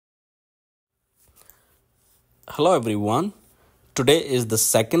Hello everyone. Today is the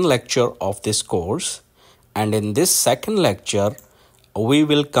second lecture of this course, and in this second lecture we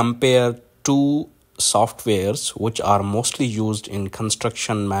will compare two softwares which are mostly used in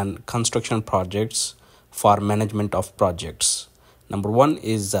construction projects for management of projects. Number one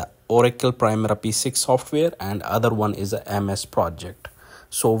is Oracle Primavera P6 software and other one is MS Project.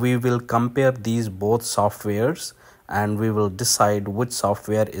 So we will compare these both softwares and we will decide which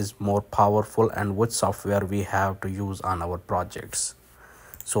software is more powerful and which software we have to use on our projects.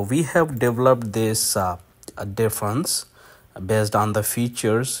 So we have developed this difference based on the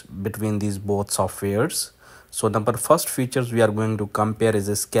features between these both softwares. So number first features we are going to compare is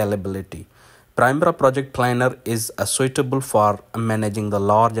scalability. Primavera Project Planner is suitable for managing the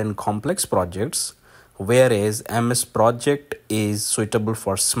large and complex projects, whereas MS Project is suitable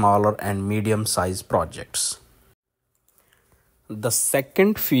for smaller and medium-sized projects. The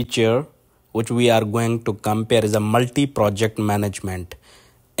second feature which we are going to compare is a multi-project management.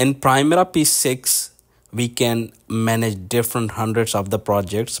 In Primavera P6, we can manage different hundreds of the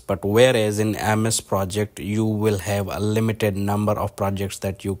projects, but whereas in MS Project, you will have a limited number of projects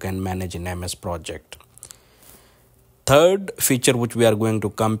that you can manage in MS Project. Third feature which we are going to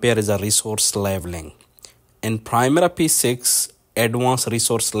compare is a resource leveling. In Primavera P6, advanced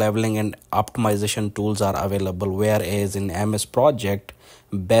resource leveling and optimization tools are available, whereas in MS Project,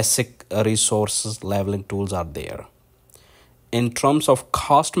 basic resources leveling tools are there. In terms of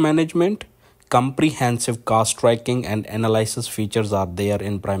cost management, comprehensive cost tracking and analysis features are there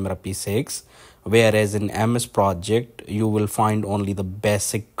in Primavera P6, whereas in MS Project, you will find only the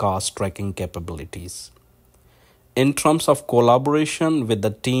basic cost tracking capabilities. In terms of collaboration with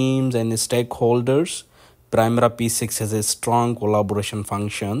the teams and stakeholders, Primavera P6 has a strong collaboration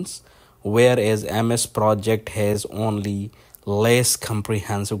functions, whereas MS Project has only less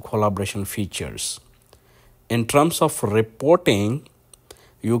comprehensive collaboration features. In terms of reporting,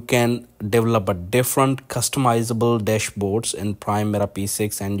 you can develop a different customizable dashboards in Primavera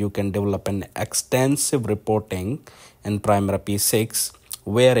P6, and you can develop an extensive reporting in Primavera P6,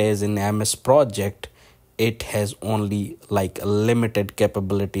 whereas in MS Project, it has only limited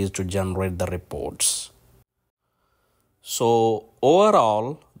capabilities to generate the reports. So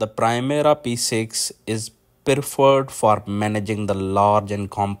overall, the Primavera P6 is preferred for managing the large and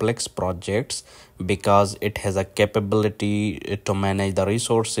complex projects because it has a capability to manage the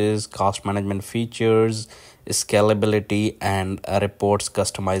resources, cost management features, scalability, and reports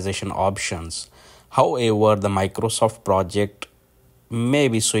customization options. However, the Microsoft project may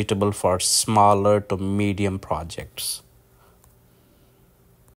be suitable for smaller to medium projects.